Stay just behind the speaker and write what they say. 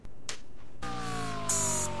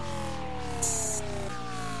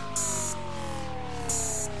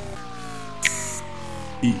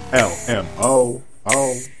eLmo.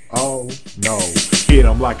 Oh no. Hit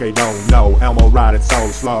 'em like they don't know. eLmo riding so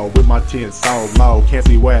slow with my chin so low. Can't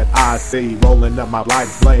see what I see. Rolling up my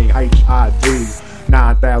lights, bling HID.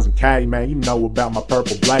 9,000K, man, you know about my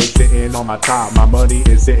purple blade. Sitting on my top, my money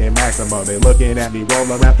is sitting maximum. They looking at me roll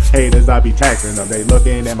around, haters, I be taxing them. They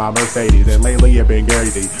looking at my Mercedes, and lately it been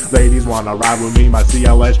crazy. Ladies wanna ride with me, my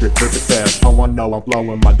CLS strip perfect test. Oh, I know I'm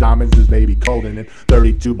flowing, my diamonds is baby cold and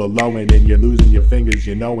 32 below, and you're losing your fingers,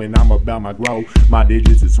 you know, and I'm about my growth. My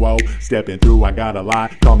digits is swole, stepping through, I got a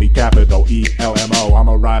lot. Call me capital eLmo.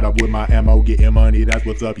 I'ma ride up with my MO, getting money, that's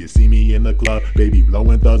what's up. You see me in the club, baby,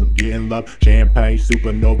 blowing thugs, I'm getting love. Champagne,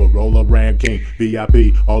 supernova, roller, ram king,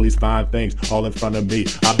 VIP, all these fine things all in front of me.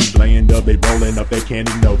 I be playing up, they rolling up, they can't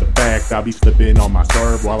even know the fact. I be slipping on my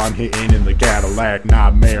serve while I'm hitting in the Cadillac.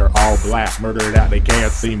 Nightmare, all black, murdered out, they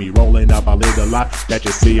can't see me. Rolling up, I live the life that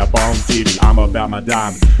you see up on TV. I'm about my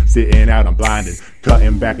diamond, sitting out, I'm blinded.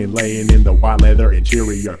 Cutting back and laying in the white leather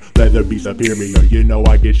interior. Leather be superior, you know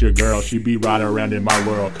I get your girl. She be riding around in my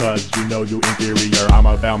world, cause you know you inferior. I'm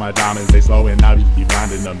about my diamonds, they slow and I just be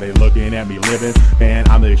blinding them. They looking at me living, man,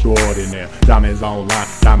 I'm extraordinary. Diamonds online,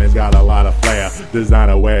 diamonds got a lot of flair.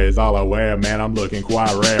 Designer wear is all I wear, man, I'm looking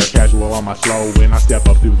quite rare. Casual on my slow when I step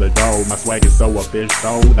up through the door. My swag is so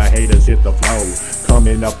official, the haters hit the flow.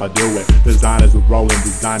 Coming up, I do it. Designers are rolling,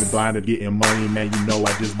 designing blinded, getting money, man, you know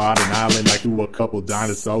I just bought an island like through a couple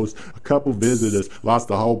dinosaurs, a couple visitors, lost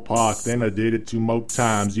the whole park, then I did it 2 more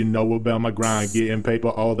times. You know about my grind, getting paper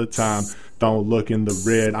all the time. Don't look in the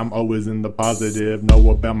red, I'm always in the positive. Know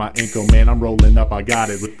about my income, man, I'm rolling up, I got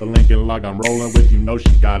it. With the Lincoln log, I'm rolling with, you know she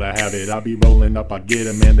gotta have it. I be rolling up, I get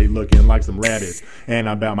it, man, they looking like some rabbits. And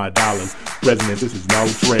I'm about my dollars, president, this is no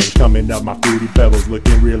trick. Coming up, my fruity pebbles,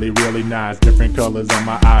 looking really, really nice. Different colors on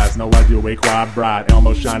my eyes, no idea way quite bright.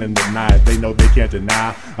 eLmo shining the night, they know they can't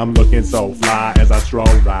deny. I'm looking so fly as I stroll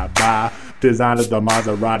right by. Designers the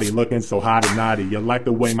Maserati, looking so hot and naughty. You like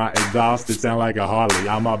the way my exhaust, it sound like a Harley.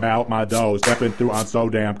 I'm about my dough, stepping through, I'm so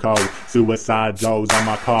damn cold. Suicide Joes on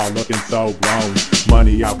my car, looking so grown.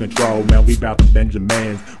 Money out control, man, we bout the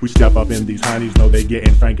Benjamins. We step up in these honeys, know they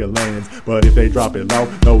getting Franklins. But if they drop it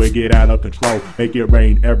low, know it get out of control. Make it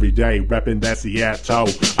rain every day, reppin' that Seattle.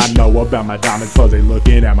 I know about my diamond clothes, they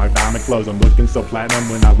looking at my diamond clothes. I'm looking so platinum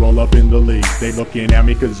when I roll up in the league. They looking at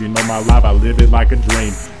me cause you know my life, I live it like a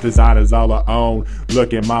dream. Designers all I own,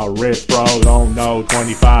 look at my wrist, bro. Don't know,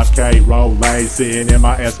 25K Rolex, sitting in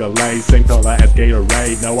my Escalade, same color as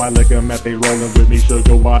Gatorade. No, I look them at they rolling with me,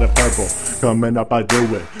 sugar water purple. Coming up, I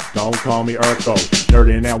do it. Don't call me Urkel.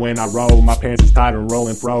 Nerding out when I roll, my pants is tight and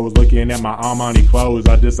rolling froze. Looking at my Armani clothes,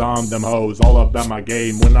 I disarm them hoes. All about my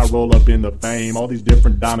game when I roll up in the fame. All these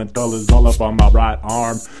different diamond colors, all up on my right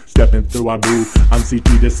arm. Stepping through, I move. I'm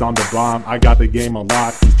CT, this on the bomb. I got the game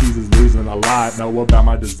unlocked. These teasers losing a lot. Know about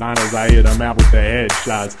my designers, I hit them out with the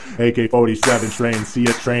headshots. AK-47 train,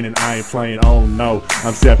 CS training, I ain't playing, oh no.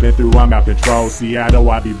 I'm stepping through, I'm out control. Seattle,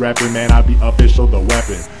 I be reppin', man, I be official, the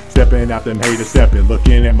weapon. Stepping out them haters, stepping,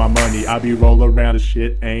 looking at my money. I be rolling around, the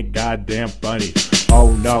shit ain't goddamn funny.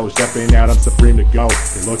 Oh no, stepping out, I'm supreme to go.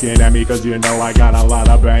 They looking at me cause you know I got a lot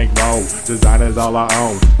of bankroll. Designers all I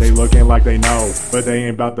own, they looking like they know. But they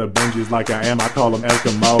ain't about the Benjis like I am, I call them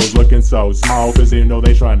Eskimos. Looking so small cause you know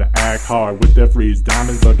they trying to act hard. With their freeze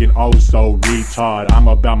diamonds looking oh so retard. I'm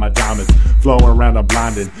about my diamonds, flowing around, I'm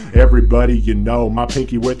blinding everybody you know. My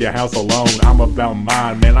pinky with your house alone, I'm about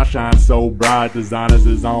mine. Man, I shine so bright, designers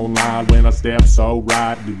is online. When I step so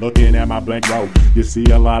right, you looking at my bankroll, you see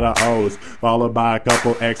a lot of O's, followed by a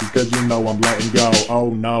couple X's cause you know I'm letting go, oh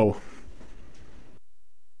no.